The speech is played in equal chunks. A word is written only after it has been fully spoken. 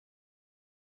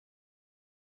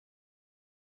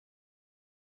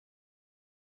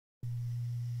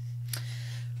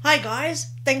Hi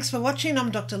guys, thanks for watching. I'm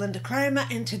Dr. Lynda Cramer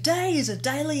and today is a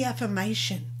daily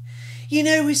affirmation. You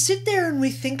know, we sit there and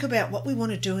we think about what we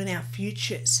want to do in our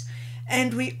futures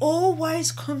and we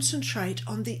always concentrate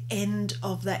on the end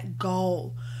of that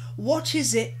goal. What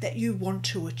is it that you want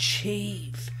to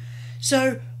achieve?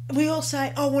 So we all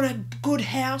say, I want a good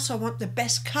house, I want the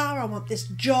best car, I want this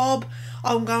job,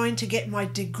 I'm going to get my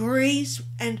degrees,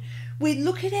 and we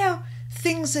look at our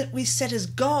things that we set as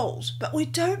goals, but we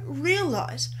don't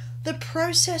realize the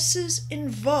processes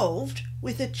involved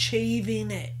with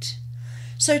achieving it.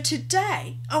 So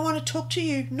today I want to talk to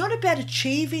you not about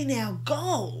achieving our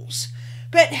goals,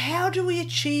 but how do we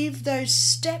achieve those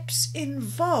steps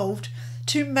involved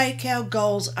to make our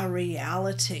goals a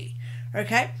reality.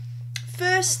 Okay?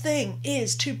 First thing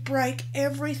is to break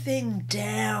everything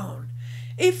down.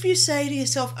 If you say to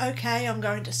yourself, okay, I'm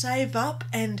going to save up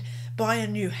and buy a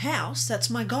new house, that's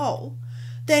my goal,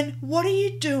 then what are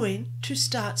you doing to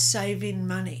start saving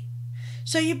money?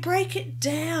 So you break it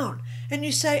down and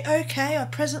you say, okay, I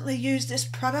presently use this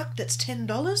product that's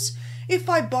 $10. If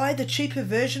I buy the cheaper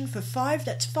version for $5,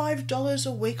 that's $5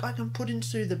 a week I can put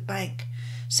into the bank.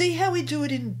 See how we do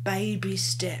it in baby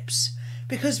steps,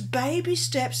 because baby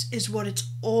steps is what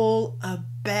it's all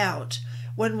about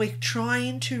when we're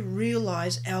trying to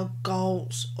realize our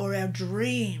goals or our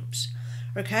dreams.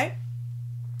 Okay?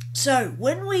 So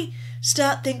when we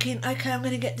start thinking, okay, I'm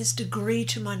going to get this degree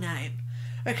to my name.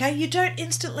 Okay, you don't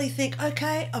instantly think,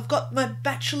 okay, I've got my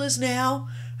bachelor's now.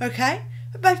 Okay,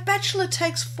 my bachelor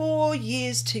takes 4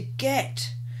 years to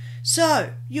get. So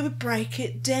you would break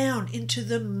it down into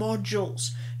the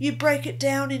modules. You break it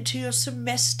down into your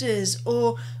semesters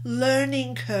or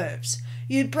learning curves.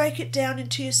 You break it down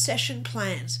into your session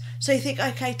plans. So you think,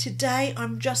 okay, today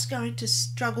I'm just going to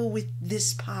struggle with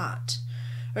this part.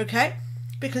 Okay?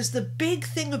 Because the big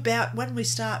thing about when we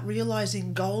start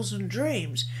realizing goals and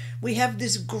dreams, we have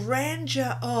this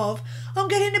grandeur of, I'm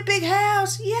getting a big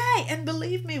house, yay! And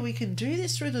believe me, we can do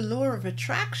this through the law of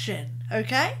attraction,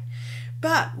 okay?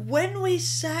 But when we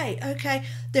say, okay,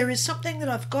 there is something that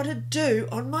I've got to do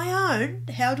on my own,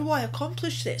 how do I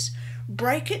accomplish this?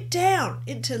 Break it down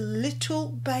into little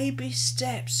baby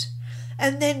steps.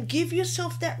 And then give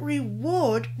yourself that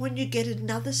reward when you get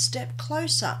another step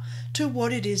closer to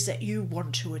what it is that you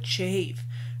want to achieve.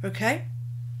 Okay?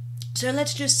 So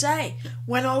let's just say,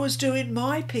 when I was doing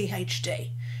my PhD,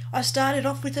 I started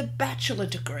off with a bachelor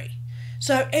degree.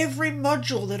 So every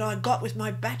module that I got with my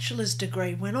bachelor's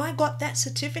degree, when I got that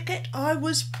certificate, I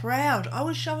was proud. I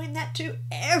was showing that to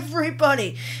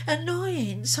everybody,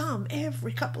 annoying some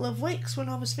every couple of weeks when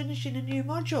I was finishing a new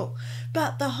module.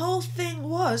 But the whole thing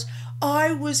was,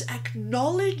 I was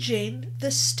acknowledging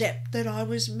the step that I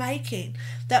was making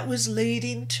that was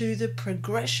leading to the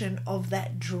progression of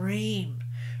that dream.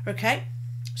 Okay?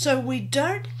 So we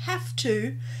don't have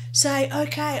to say,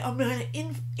 okay, I'm going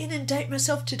to inundate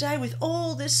myself today with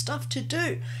all this stuff to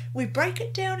do. We break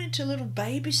it down into little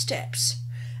baby steps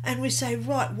and we say,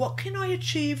 right, what can I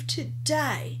achieve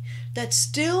today that's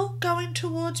still going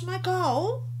towards my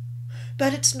goal,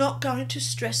 but it's not going to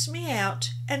stress me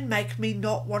out and make me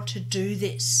not want to do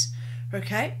this,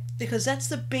 okay? Because that's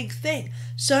the big thing.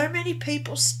 So many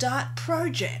people start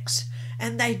projects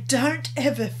and they don't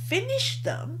ever finish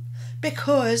them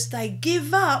because they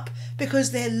give up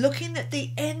because they're looking at the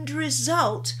end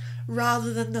result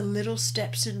rather than the little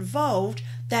steps involved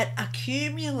that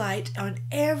accumulate on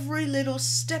every little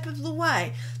step of the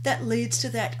way that leads to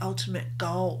that ultimate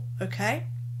goal, okay?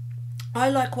 I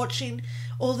like watching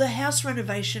all the house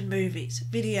renovation movies,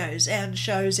 videos and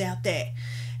shows out there.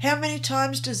 How many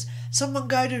times does someone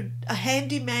go to a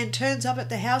handyman turns up at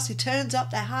the house, he turns up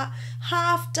the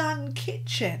half-done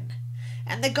kitchen.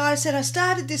 And the guy said, I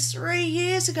started this 3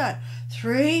 years ago.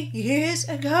 3 years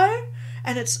ago?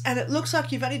 And it looks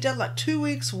like you've only done like 2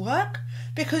 weeks' work?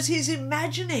 Because he's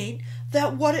imagining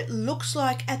that what it looks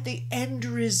like at the end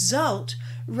result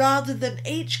rather than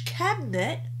each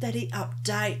cabinet that he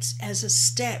updates as a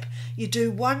step. You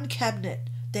do one cabinet,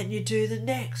 then you do the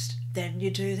next, then you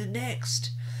do the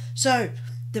next. So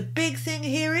the big thing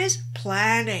here is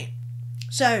planning.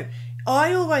 So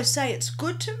I always say it's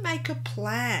good to make a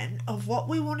plan of what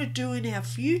we want to do in our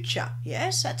future.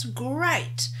 Yes, that's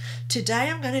great. Today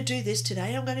I'm going to do this.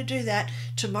 Today I'm going to do that.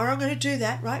 Tomorrow I'm going to do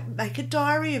that, right? Make a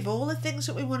diary of all the things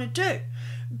that we want to do.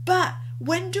 But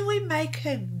when do we make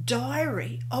a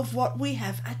diary of what we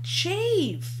have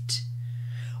achieved?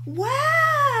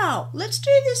 Wow! Let's do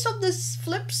this on the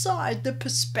flip side, the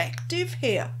perspective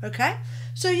here, okay?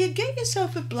 So you get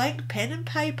yourself a blank pen and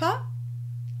paper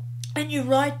and you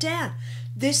write down,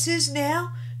 this is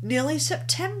now nearly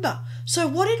September. So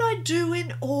what did I do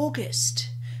in August?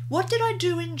 What did I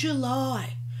do in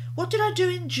July? What did I do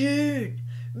in June,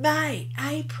 May,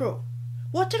 April?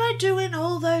 What did I do in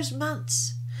all those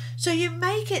months? So you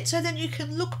make it so then you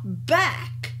can look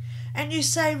back and you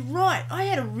say, right, I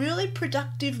had a really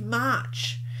productive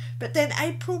March, but then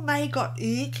April, May got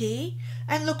icky,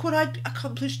 and look what I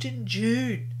accomplished in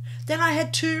June. Then I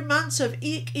had 2 months of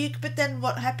ick, but then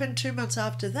what happened 2 months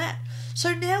after that?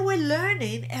 So now we're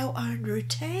learning our own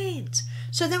routines.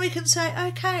 So then we can say,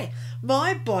 okay,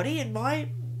 my body and my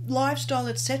lifestyle,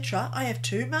 etc., I have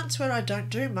 2 months where I don't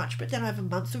do much, but then I have a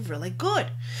month of really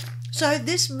good. So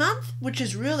this month, which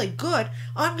is really good,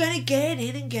 I'm going to get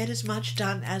in and get as much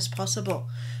done as possible,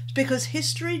 because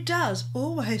history does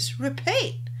always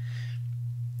repeat.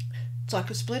 It's like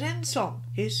a Split End song.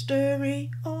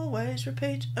 History always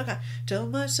repeats. Okay, tell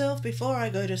myself before I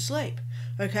go to sleep.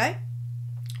 Okay?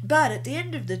 But at the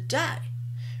end of the day,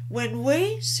 when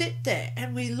we sit there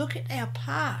and we look at our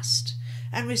past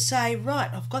and we say, right,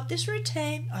 I've got this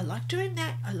routine, I like doing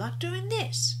that, I like doing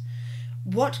this.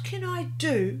 What can I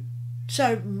do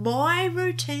so my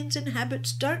routines and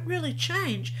habits don't really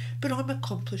change, but I'm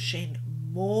accomplishing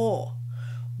more?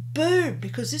 Boom,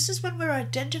 because this is when we're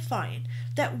identifying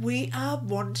that we are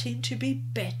wanting to be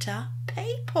better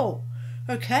people.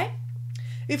 Okay?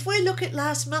 If we look at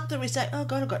last month and we say, oh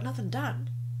God, I've got nothing done,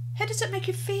 how does it make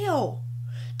you feel?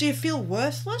 Do you feel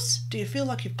worthless? Do you feel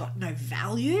like you've got no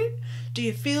value? Do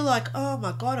you feel like, oh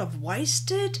my God, I've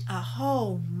wasted a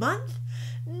whole month?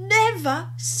 Never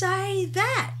say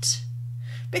that.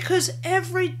 Because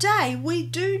every day we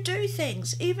do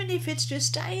things, even if it's just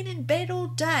staying in bed all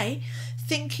day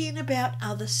thinking about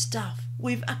other stuff.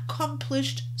 We've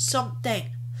accomplished something,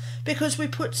 because we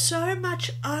put so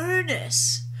much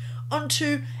onus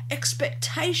onto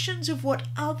expectations of what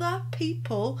other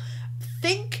people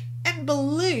think and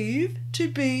believe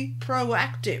to be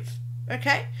proactive.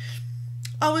 Okay?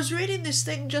 I was reading this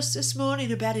thing just this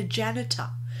morning about a janitor,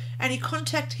 and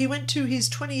he went to his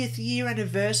 20th year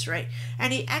anniversary,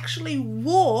 and he actually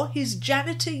wore his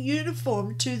janitor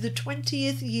uniform to the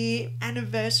 20th year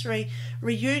anniversary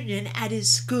reunion at his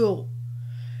school.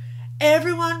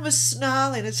 Everyone was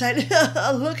snarling and saying,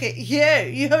 oh, look at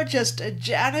you, you're just a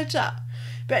janitor.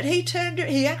 But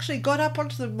he actually got up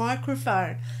onto the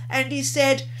microphone and he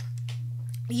said,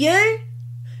 you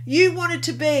wanted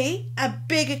to be a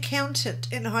big accountant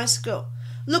in high school.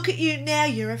 Look at you now,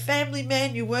 you're a family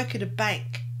man, you work at a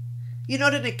bank. You're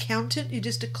not an accountant, you're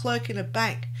just a clerk in a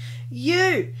bank.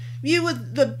 You were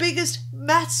the biggest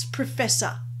maths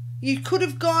professor. You could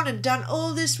have gone and done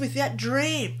all this with that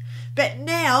dream, but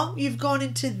now you've gone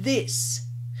into this.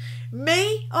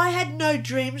 Me, I had no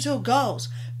dreams or goals,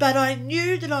 but I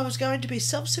knew that I was going to be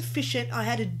self-sufficient. I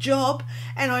had a job,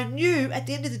 and I knew at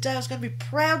the end of the day I was going to be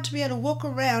proud to be able to walk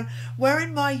around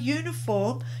wearing my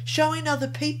uniform, showing other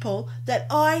people that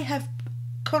I have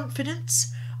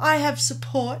confidence, I have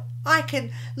support, I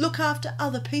can look after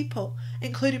other people,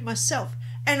 including myself.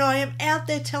 And I am out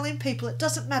there telling people it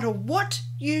doesn't matter what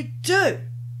you do.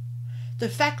 The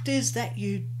fact is that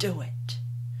you do it.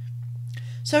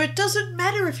 So it doesn't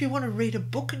matter if you want to read a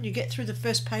book and you get through the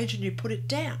first page and you put it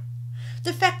down.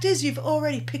 The fact is you've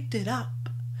already picked it up.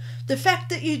 The fact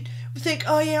that you think,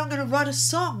 oh yeah, I'm going to write a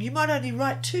song. You might only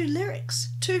write 2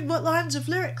 lines of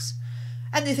lyrics.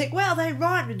 And you think, well, they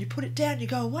rhyme, and you put it down, you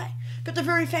go away. But the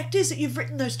very fact is that you've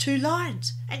written those 2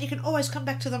 lines and you can always come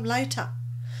back to them later.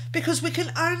 Because we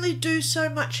can only do so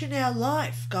much in our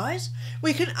life, guys.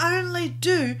 We can only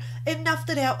do enough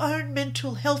that our own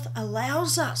mental health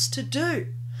allows us to do.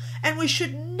 And we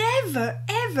should never,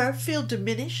 ever feel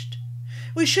diminished.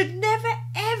 We should never,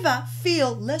 ever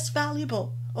feel less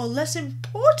valuable or less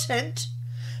important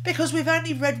because we've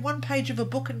only read 1 page of a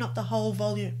book and not the whole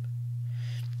volume.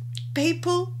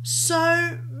 People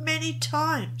so many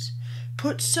times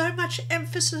put so much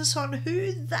emphasis on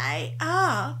who they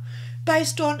are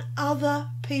based on other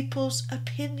people's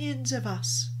opinions of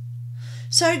us.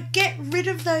 So get rid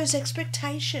of those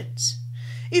expectations.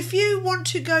 If you want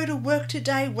to go to work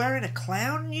today wearing a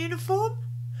clown uniform,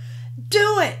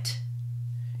 do it.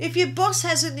 If your boss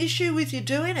has an issue with you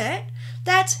doing it,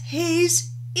 that's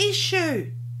his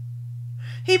issue.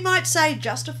 He might say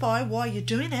justify why you're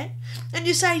doing it, and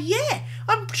you say, yeah,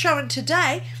 I'm showing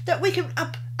today that we can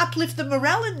uplift the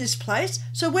morale in this place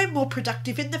so we're more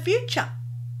productive in the future.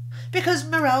 Because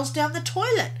morale's down the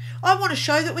toilet. I want to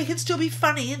show that we can still be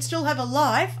funny and still have a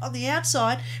life on the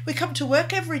outside. We come to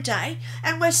work every day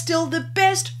and we're still the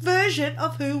best version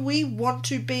of who we want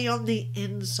to be on the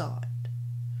inside.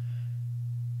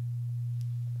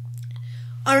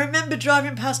 I remember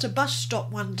driving past a bus stop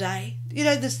one day. You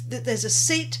know, there's a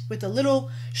seat with a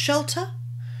little shelter.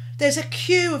 There's a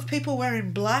queue of people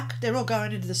wearing black. They're all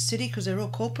going into the city because they're all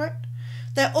corporate.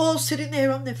 They're all sitting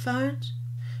there on their phones.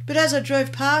 But as I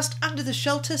drove past, under the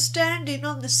shelter, standing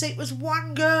on the seat was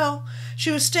one girl.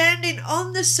 She was standing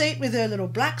on the seat with her little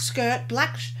black skirt,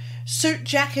 black suit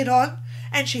jacket on,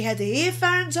 and she had the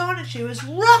earphones on, and she was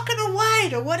rocking away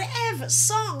to whatever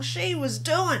song she was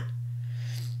doing.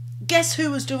 Guess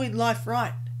who was doing life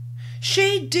right?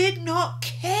 She did not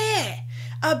care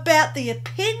about the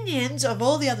opinions of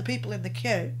all the other people in the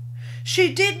queue.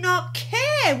 She did not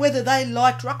care whether they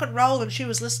liked rock and roll and she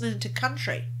was listening to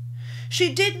country.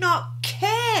 She did not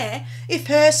care if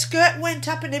her skirt went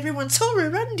up and everyone saw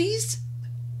her undies,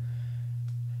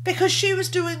 because she was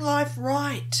doing life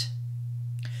right.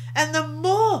 And the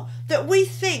more that we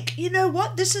think, you know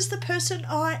what, this is the person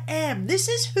I am, this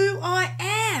is who I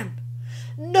am,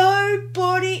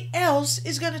 nobody else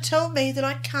is going to tell me that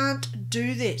I can't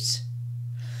do this.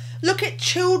 Look at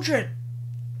children.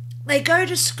 They go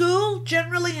to school,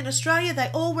 generally in Australia, they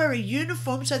all wear a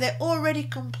uniform, so they're already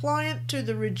compliant to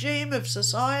the regime of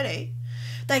society.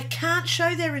 They can't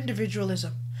show their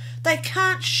individualism. They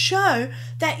can't show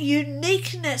that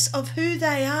uniqueness of who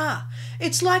they are.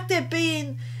 It's like they're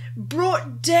being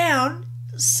brought down,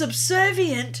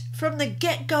 subservient from the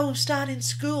get-go of starting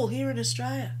school here in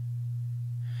Australia.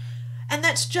 And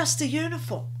that's just the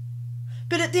uniform.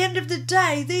 But at the end of the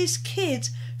day, these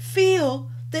kids feel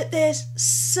that they're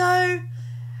so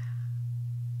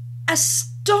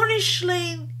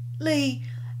astonishingly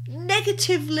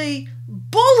negatively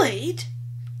bullied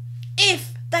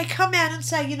if they come out and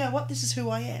say, you know what, this is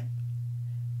who I am.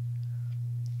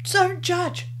 Don't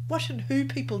judge what and who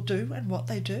people do and what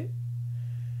they do.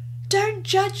 Don't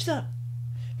judge them.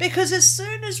 Because as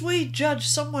soon as we judge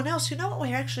someone else, you know what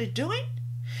we're actually doing?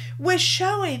 We're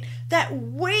showing that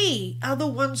we are the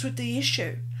ones with the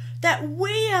issue. That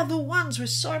we are the ones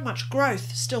with so much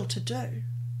growth still to do.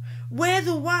 We're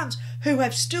the ones who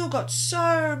have still got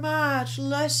so much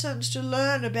lessons to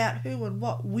learn about who and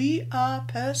what we are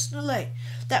personally,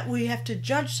 that we have to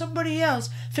judge somebody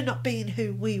else for not being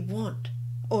who we want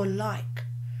or like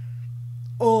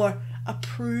or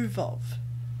approve of.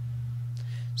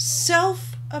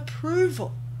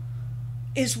 Self-approval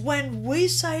is when we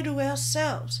say to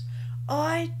ourselves,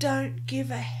 I don't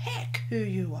give a heck who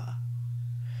you are.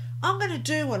 I'm going to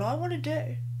do what I want to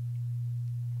do.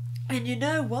 And you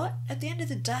know what? At the end of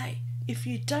the day, if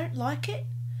you don't like it,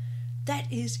 that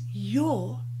is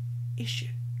your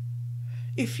issue.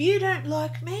 If you don't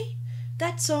like me,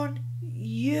 that's on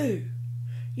you.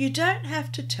 You don't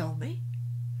have to tell me.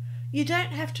 You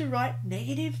don't have to write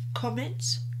negative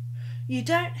comments. You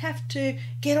don't have to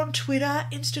get on Twitter,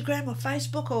 Instagram or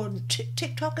Facebook or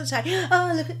TikTok and say,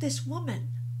 oh, look at this woman.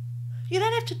 You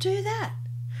don't have to do that.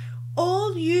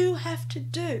 All you have to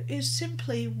do is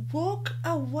simply walk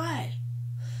away.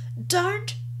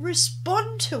 Don't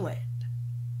respond to it.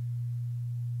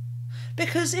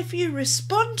 Because if you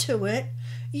respond to it,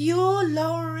 you're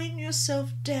lowering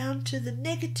yourself down to the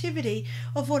negativity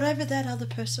of whatever that other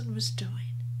person was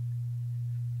doing.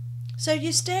 So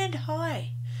you stand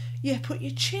high. You put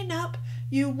your chin up.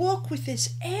 You walk with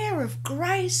this air of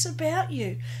grace about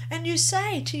you. And you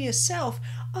say to yourself,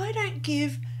 I don't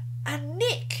give a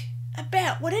nick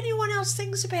about what anyone else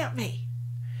thinks about me.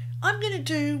 I'm going to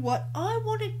do what I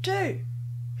want to do,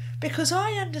 because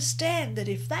I understand that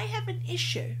if they have an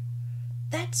issue,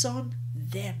 that's on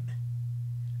them.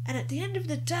 And at the end of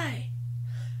the day,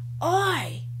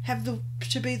 I have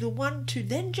to be the one to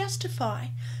then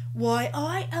justify why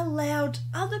I allowed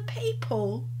other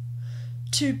people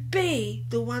to be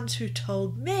the ones who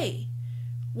told me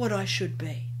what I should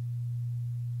be.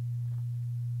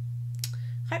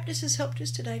 Hope this has helped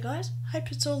us today, guys. Hope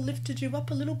it's all lifted you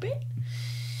up a little bit.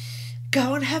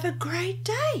 Go and have a great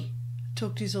day.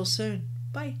 Talk to you all soon.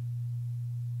 Bye.